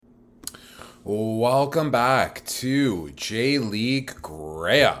Welcome back to J League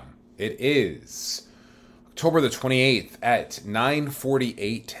Graham. It is October the 28th at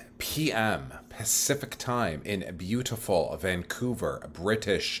 9:48 p.m. Pacific Time in beautiful Vancouver,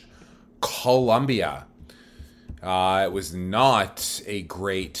 British Columbia. It was not a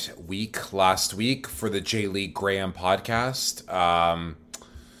great week last week for the J League Graham podcast.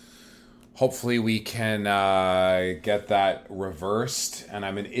 Hopefully we can get that reversed. And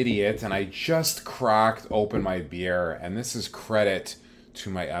I'm an idiot, and I just cracked open my beer, and this is credit to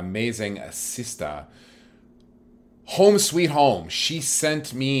my amazing sister. Home Sweet Home. She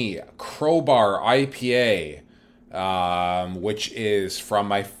sent me Crowbar IPA, which is from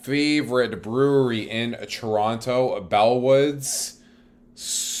my favorite brewery in Toronto, Bellwoods.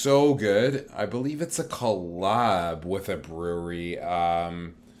 So good. I believe it's a collab with a brewery.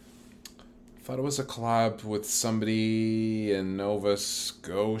 Thought it was a collab with somebody in Nova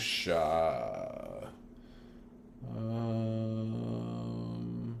Scotia.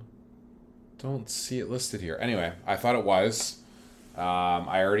 Don't see it listed here. Anyway, I thought it was.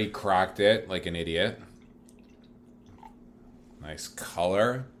 I already cracked it like an idiot. Nice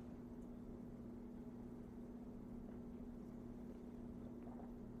color.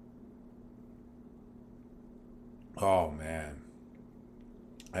 Oh man.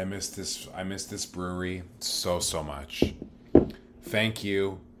 I miss this brewery so much. Thank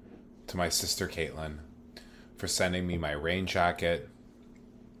you to my sister Caitlin for sending me my rain jacket,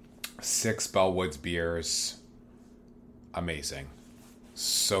 6 Bellwoods beers. Amazing.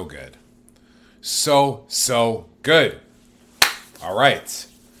 So good. So good. All right.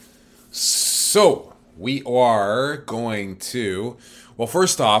 So we are going to... Well,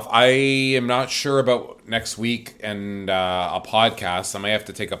 first off, I am not sure about next week and a podcast. I might have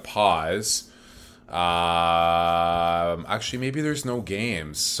to take a pause. Actually, maybe there's no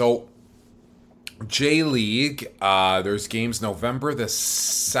games. So, J League, there's games November the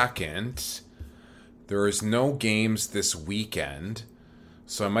 2nd. There is no games this weekend.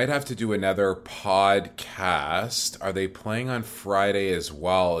 So I might have to do another podcast. Are they playing on Friday as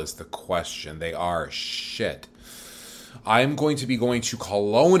well is the question. They are. Shit. I'm going to be going to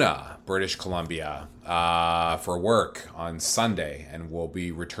Kelowna, British Columbia, for work on Sunday, and we'll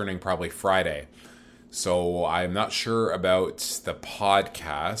be returning probably Friday. So I'm not sure about the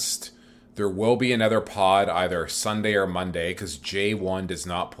podcast. There will be another pod either Sunday or Monday, because J1 does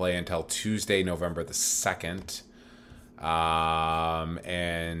not play until Tuesday, November the 2nd.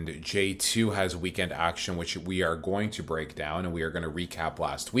 And J2 has weekend action, which we are going to break down, and we are going to recap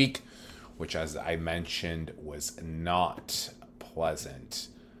last week, which, as I mentioned, was not pleasant.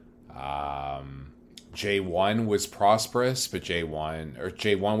 J1 was prosperous, but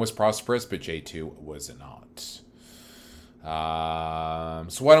J1 was prosperous, but J2 was not.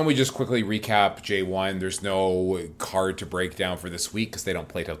 So why don't we just quickly recap J1? There's no card to break down for this week because they don't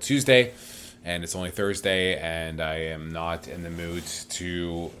play till Tuesday, and it's only Thursday, and I am not in the mood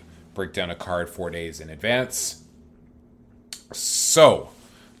to break down a card 4 days in advance. So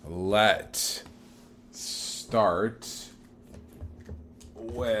let's start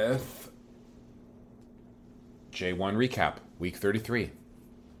with J1 recap, week 33.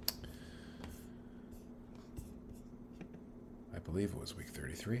 I believe it was week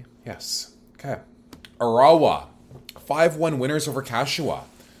 33. Yes. Okay. Arawa, 5-1 winners over Kashiwa.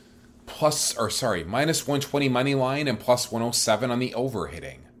 Minus 120 money line and plus 107 on the over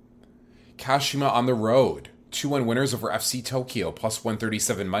hitting. Kashima on the road, 2-1 winners over FC Tokyo, plus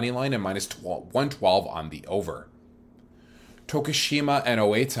 137 money line and minus 112 on the over. Tokushima and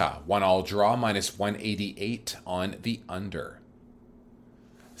Oita, 1-all draw, minus 188 on the under.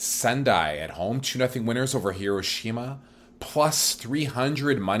 Sendai at home, 2-0 winners over Hiroshima, plus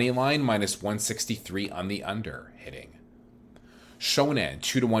 300 money line, minus 163 on the under hitting. Shonan,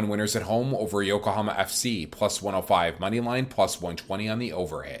 2-1 winners at home over Yokohama FC, plus 105 money line, plus 120 on the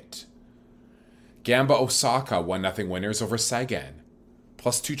over hit. Gamba Osaka, 1-0 winners over Sagan.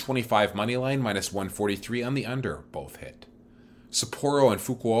 Plus 225 money line, minus 143 on the under, both hit. Sapporo and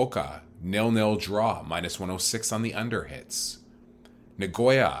Fukuoka, 0-0 draw, minus 106 on the under hits.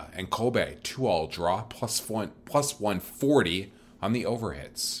 Nagoya and Kobe, 2-all draw, plus 140 on the over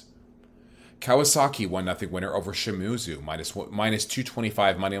hits. Kawasaki, 1-0 winner over Shimizu, minus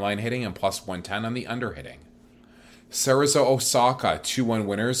 225 money line hitting and plus 110 on the under hitting. Cerezo Osaka, 2-1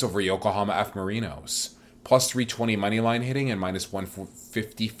 winners over Yokohama F. Marinos. Plus 320 money line hitting and minus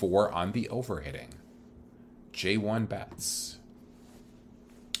 154 on the over hitting. J1 bets.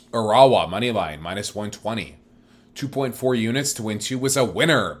 Urawa, money line, minus 120. 2.4 units to win 2 was a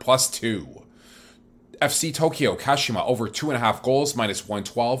winner, plus 2. FC Tokyo, Kashima over 2.5 goals, minus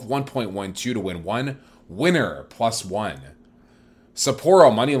 112, 1.12 to win 1. Winner, plus 1.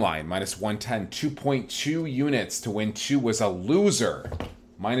 Sapporo, moneyline, minus 110, 2.2 units to win 2 was a loser,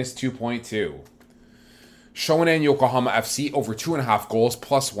 minus 2.2. Shonan Yokohama FC over 2.5 goals,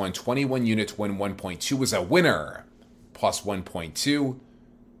 plus 121 unit to win 1.2 was a winner, plus 1.2.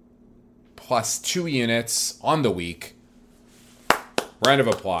 Plus 2 units on the week. Round of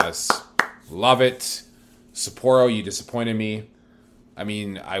applause. Love it. Sapporo, you disappointed me. I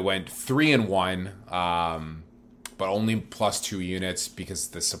mean, I went 3-1, but only plus 2 units because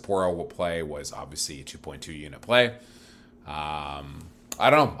the Sapporo play was obviously a 2.2 unit play. I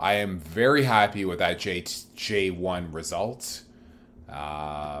don't know. I am very happy with that J1 result.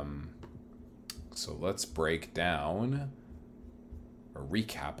 So let's break down, or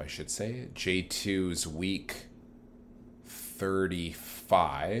recap, I should say, J2's week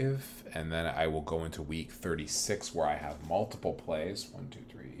 35, and then I will go into week 36 where I have multiple plays. 1, 2,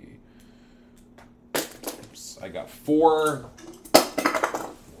 3. Oops, I got 4.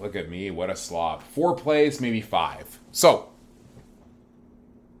 Look at me, what a slob. 4 plays, maybe 5. So,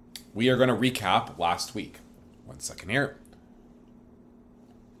 we are going to recap last week. 1 second here.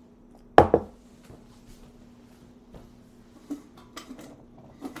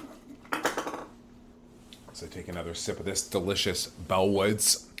 So take another sip of this delicious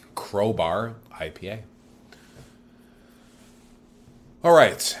Bellwoods Crowbar IPA. All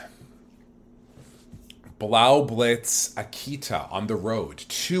right. Blau Blitz Akita on the road.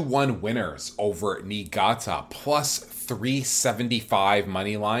 2-1 winners over Niigata. Plus 375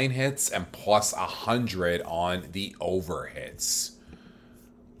 money line hits and plus 100 on the over hits.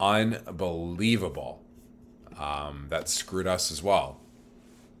 Unbelievable. That screwed us as well.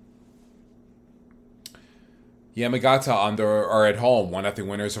 Yamagata are at home. 1-0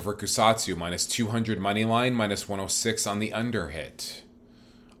 winners over Kusatsu. Minus 200 money line. Minus 106 on the under hit.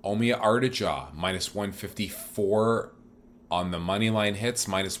 Omiya Ardija. Minus 154 on the money line hits.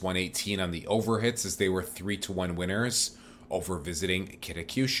 Minus 118 on the over hits as they were 3-1 winners over visiting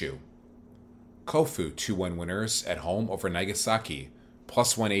Kitakyushu. Kofu 2-1 winners at home over Nagasaki.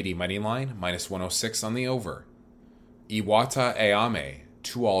 Plus 180 money line. Minus 106 on the over. Iwata Ayame.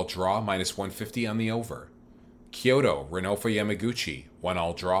 2-all draw. Minus 150 on the over. Kyoto, Renofa Yamaguchi,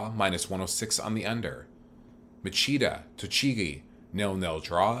 1-all draw, minus 106 on the under. Machida, Tochigi, 0-0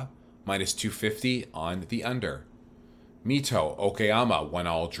 draw, minus 250 on the under. Mito, Okayama,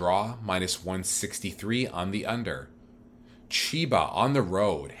 1-all draw, minus 163 on the under. Chiba on the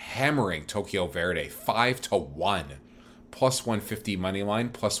road, hammering Tokyo Verde, 5-1, plus 150 money line,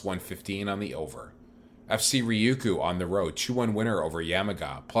 plus 115 on the over. FC Ryukyu on the road, 2-1 winner over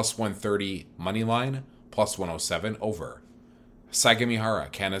Yamaga, plus 130 money line, plus 107 over.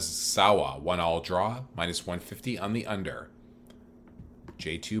 Sagamihara, Kanazawa, 1-all draw, minus 150 on the under.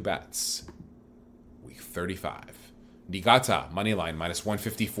 J2 bets, week 35. Niigata, moneyline, minus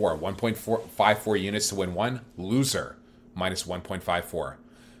 154, 1.54 units to win 1, loser, minus 1.54.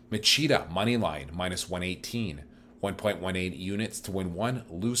 Machida, moneyline, minus 118, 1.18 units to win 1,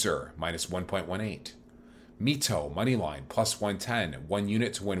 loser, minus 1.18. Mito, moneyline, plus 110, 1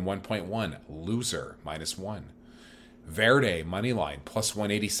 unit to win 1.1, loser, minus 1. Verde, moneyline, plus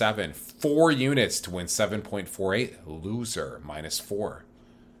 187, 4 units to win 7.48, loser, minus 4.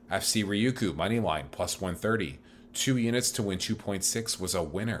 FC Ryukyu, moneyline, plus 130, 2 units to win 2.6 was a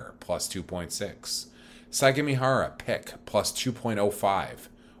winner, plus 2.6. Sagamihara, pick, plus 2.05,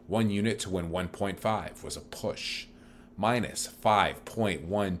 1 unit to win 1.5 was a push, minus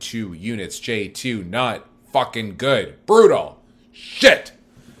 5.12 units. J2, not fucking good. Brutal. Shit.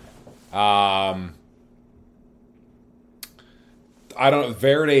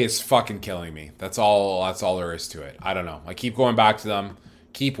 Verde is fucking killing me. That's all there is to it. I don't know. I keep going back to them.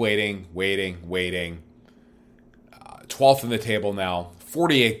 Keep waiting. 12th in the table now.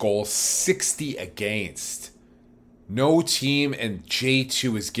 48 goals, 60 against. No team in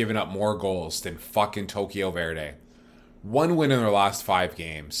J2 has given up more goals than fucking Tokyo Verde. 1 win in their last 5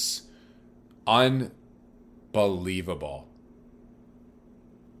 games. Unbelievable.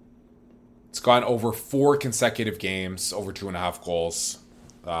 It's gone over 4 consecutive games, over 2.5 goals.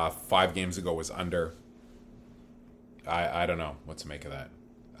 5 games ago was under. I don't know what to make of that.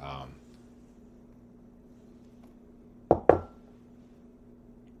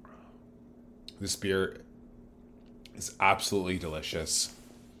 This beer is absolutely delicious.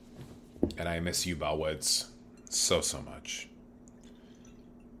 And I miss you, Bellwoods, so much.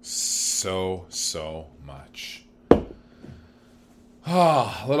 So much.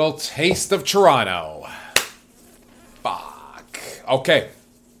 Ah, little taste of Toronto. Fuck. Okay.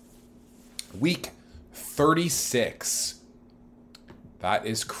 Week 36. That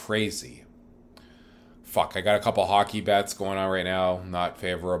is crazy. Fuck, I got a couple hockey bets going on right now. Not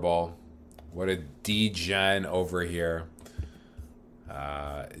favorable. What a D-Gen over here.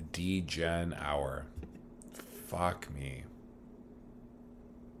 D-Gen hour. Fuck me.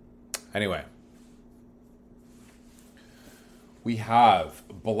 Anyway. We have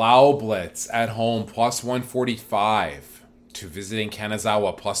Blau Blitz at home plus 145 to visiting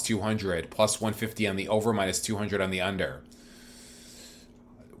Kanazawa plus 200, plus 150 on the over, minus 200 on the under.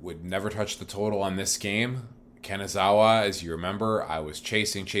 Would never touch the total on this game. Kanazawa, as you remember, I was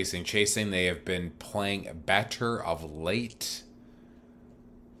chasing. They have been playing better of late.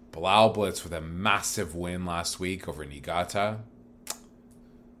 Blau Blitz with a massive win last week over Niigata.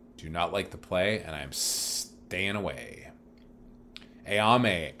 Do not like the play, and I'm staying away.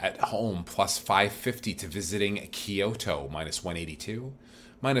 Ayame at home plus 550 to visiting Kyoto, minus 182.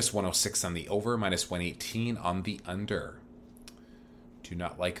 Minus 106 on the over, minus 118 on the under. Do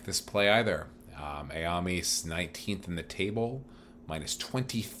not like this play either. Ayame's 19th in the table, minus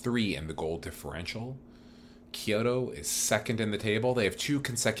 23 in the goal differential. Kyoto is second in the table. They have 2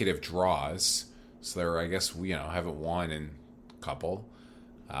 consecutive draws, so they're, I guess, haven't won in a couple.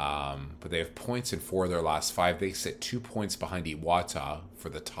 But they have points in 4 of their last 5. They sit 2 points behind Iwata for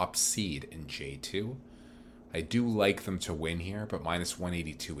the top seed in J2. I do like them to win here, but minus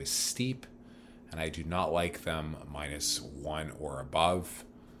 182 is steep. And I do not like them minus 1 or above.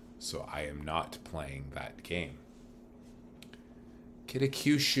 So I am not playing that game.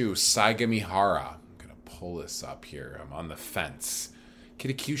 Kitakyushu Sagamihara. I'm going to pull this up here. I'm on the fence.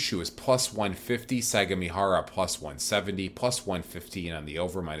 Kitakyushu is plus 150. Sagamihara plus 170. Plus 150 and on the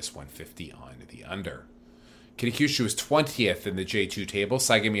over, minus 150 on the under. Kitakyushu is 20th in the J2 table.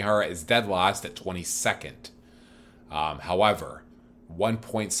 Sagamihara is dead last at 22nd. However, 1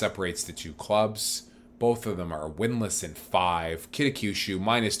 point separates the two clubs. Both of them are winless in 5. Kitakyushu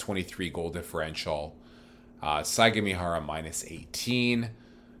minus 23 goal differential. Sagamihara minus 18.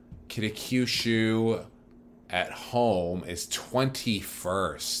 Kitakyushu at home is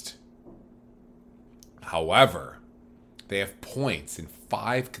 21st. However, they have points in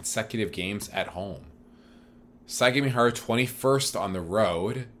 5 consecutive games at home. Sagamihara 21st on the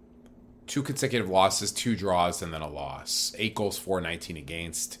road. 2 consecutive losses, 2 draws, and then a loss. 8 goals for, 19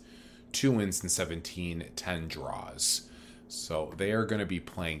 against. 2 wins and 17, 10 draws. So they are going to be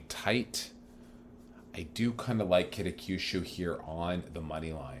playing tight. I do kind of like Kitakyushu here on the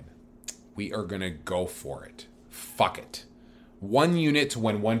money line. We are going to go for it. Fuck it. 1 unit to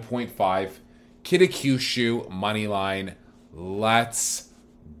win 1.5. Kitakyushu money line. Let's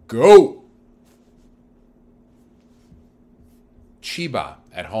go. Chiba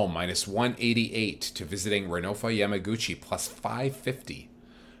at home, minus 188 to visiting Renofa Yamaguchi, plus 550.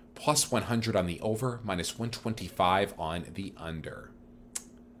 Plus 100 on the over, minus 125 on the under.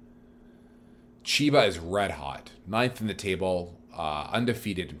 Chiba is red hot. 9th in the table,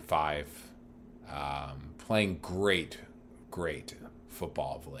 undefeated in 5. Playing great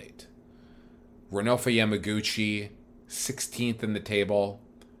football of late. Renofa Yamaguchi, 16th in the table.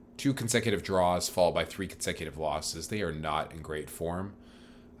 2 consecutive draws, followed by 3 consecutive losses. They are not in great form.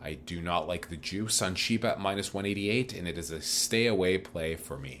 I do not like the juice on Chiba at minus 188, and it is a stay away play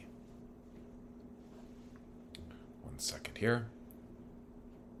for me. 1 second here.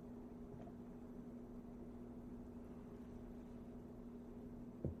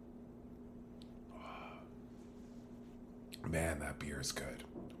 Man, that beer is good.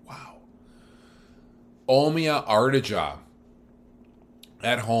 Wow. Omiya Ardija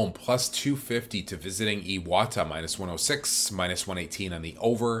at home, plus 250 to visiting Iwata, minus 106, minus 118 on the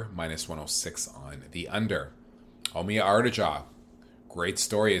over, minus 106 on the under. Omiya Ardija, great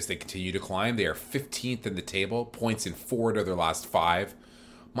story as they continue to climb. They are 15th in the table, points in 4 to their last 5,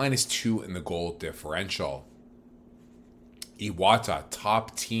 minus 2 in the goal differential. Iwata,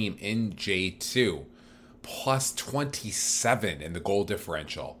 top team in J2, plus 27 in the goal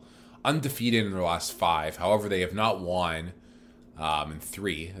differential. Undefeated in their last 5. However, they have not won in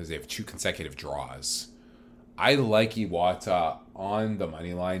 3, as they have 2 consecutive draws. I like Iwata on the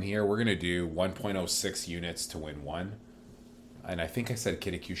money line here. We're going to do 1.06 units to win 1. And I think I said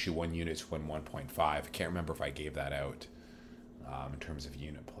Kitakyushu 1 unit to win 1.5. I can't remember if I gave that out in terms of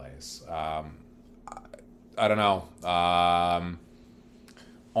unit plays. I don't know.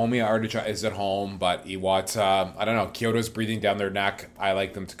 Omiya Ardija is at home, but Iwata, I don't know. Kyoto's breathing down their neck. I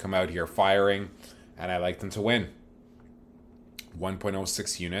like them to come out here firing, and I like them to win.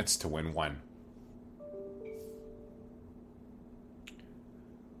 1.06 units to win 1.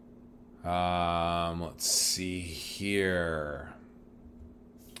 Let's see here.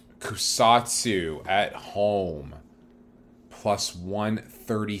 Kusatsu at home, plus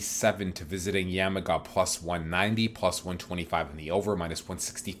 137 to visiting Yamaga, plus 190, plus 125 on the over, minus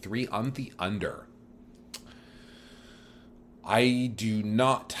 163 on the under. I do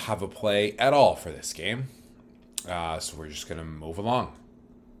not have a play at all for this game, so we're just going to move along.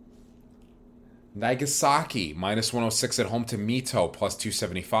 Nagasaki, minus 106 at home to Mito, plus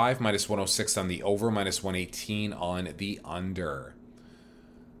 275, minus 106 on the over, minus 118 on the under.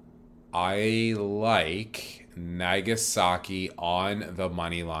 I like Nagasaki on the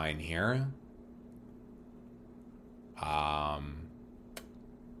money line here.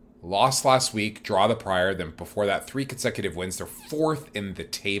 Lost last week, draw the prior, then before that, 3 consecutive wins. They're 4th in the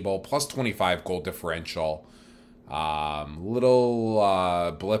table, plus 25 goal differential.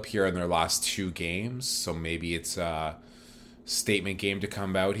 Little blip here in their last 2 games, so maybe it's a statement game to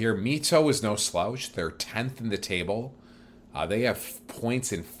come out here. Mito is no slouch. They're 10th in the table. They have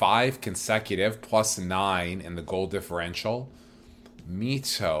points in 5 consecutive, plus 9 in the goal differential.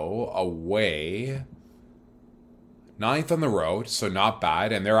 Mito away, 9th on the road, so not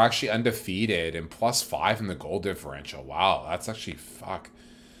bad. And they're actually undefeated and plus 5 in the goal differential. Wow, that's actually,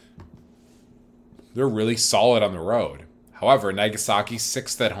 they're really solid on the road. However, Nagasaki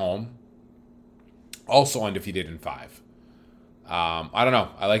 6th at home, also undefeated in 5. I don't know.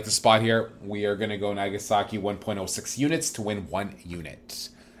 I like the spot here. We are going to go Nagasaki 1.06 units to win 1 unit.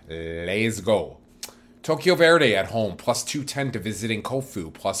 Let's go. Tokyo Verde at home, plus 210 to visiting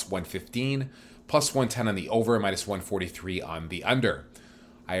Kofu, plus 115, plus 110 on the over, minus 143 on the under.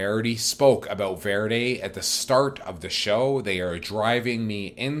 I already spoke about Verde at the start of the show. They are driving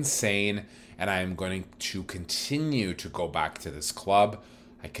me insane, and I am going to continue to go back to this club.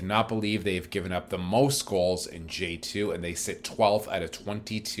 I cannot believe they've given up the most goals in J2, and they sit 12th out of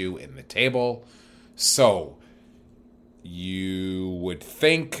 22 in the table. So, you would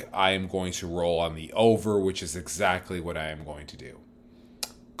think I am going to roll on the over, which is exactly what I am going to do.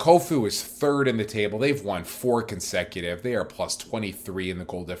 Kofu is 3rd in the table. They've won 4 consecutive. They are plus 23 in the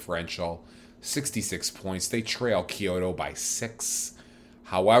goal differential, 66 points. They trail Kyoto by 6.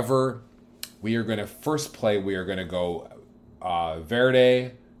 However, we are going to go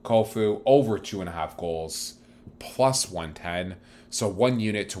Verde, Kofu, over 2.5 goals, plus 110. So 1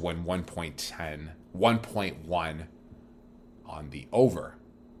 unit to win 1.1 on the over.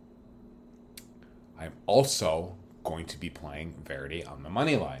 I'm also going to be playing Verde on the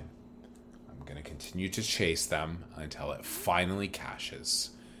money line. I'm going to continue to chase them until it finally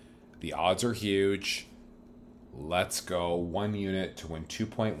cashes. The odds are huge. Let's go 1 unit to win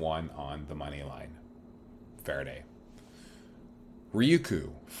 2.1 on the money line. Verde.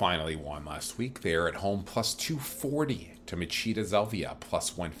 Ryukyu finally won last week. They are at home plus 240 to Machida Zelvia,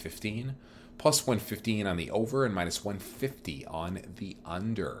 plus 115. Plus 115 on the over and minus 150 on the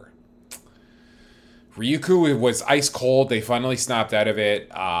under. Ryukyu was ice cold. They finally snapped out of it.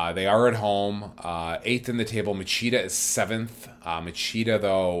 They are at home. 8th in the table. Machida is 7th. Machida,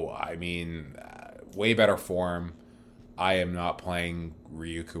 though, way better form. I am not playing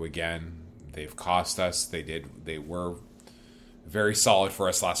Ryukyu again. They've cost us. They were very solid for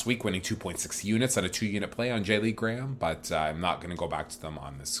us last week, winning 2.6 units on a 2-unit play on J. Lee Graham, but I'm not going to go back to them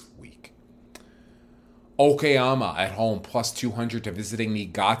on this week. Okayama at home, plus 200 to visiting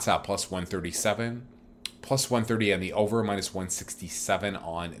Niigata, plus 137. Plus 130 on the over, minus 167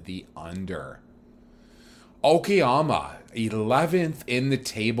 on the under. Okayama, 11th in the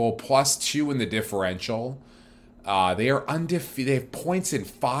table, plus 2 in the differential. They are undefeated. They have points in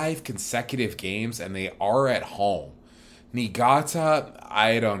 5 consecutive games, and they are at home. Niigata,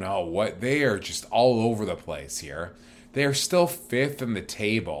 I don't know what. They are just all over the place here. They are still 5th in the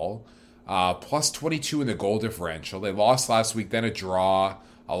table, plus 22 in the goal differential. They lost last week, then a draw,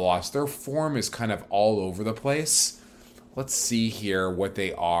 a loss. Their form is kind of all over the place. Let's see here what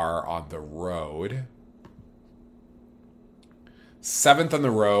they are on the road. 7th on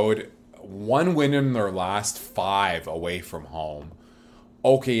the road, 1 win in their last 5 away from home.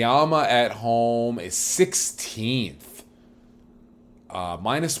 Okayama at home is 16th.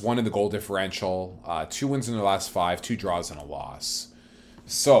 Minus 1 in the goal differential. 2 wins in their last 5, 2 draws and a loss.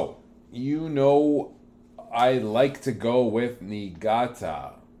 So, I like to go with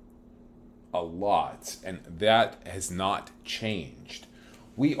Niigata a lot, and that has not changed.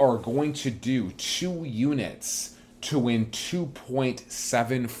 We are going to do 2 units to win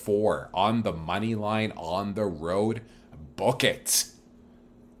 2.74 on the money line on the road. Book it.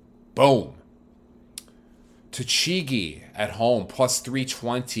 Boom. Tochigi at home, plus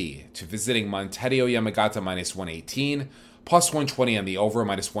 320 to visiting Montedio Yamagata, minus 118. Plus 120 on the over,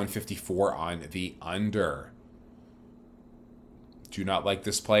 minus 154 on the under. Do not like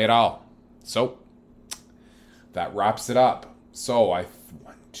this play at all. So that wraps it up. So 1,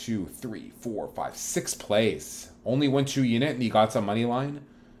 2, 3, 4, 5, 6 plays. Only 1-2 unit, Niigata money line,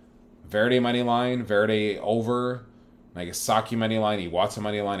 Verde money line, Verde over, Nagasaki money line, Iwata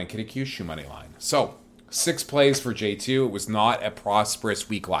money line, and Kitakyushu money line. So 6 plays for J2. It was not a prosperous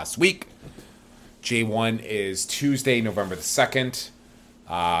week last week. J1 is Tuesday, November the 2nd.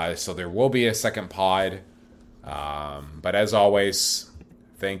 So there will be a second pod. But as always,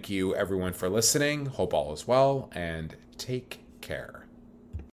 thank you everyone for listening. Hope all is well, and take care.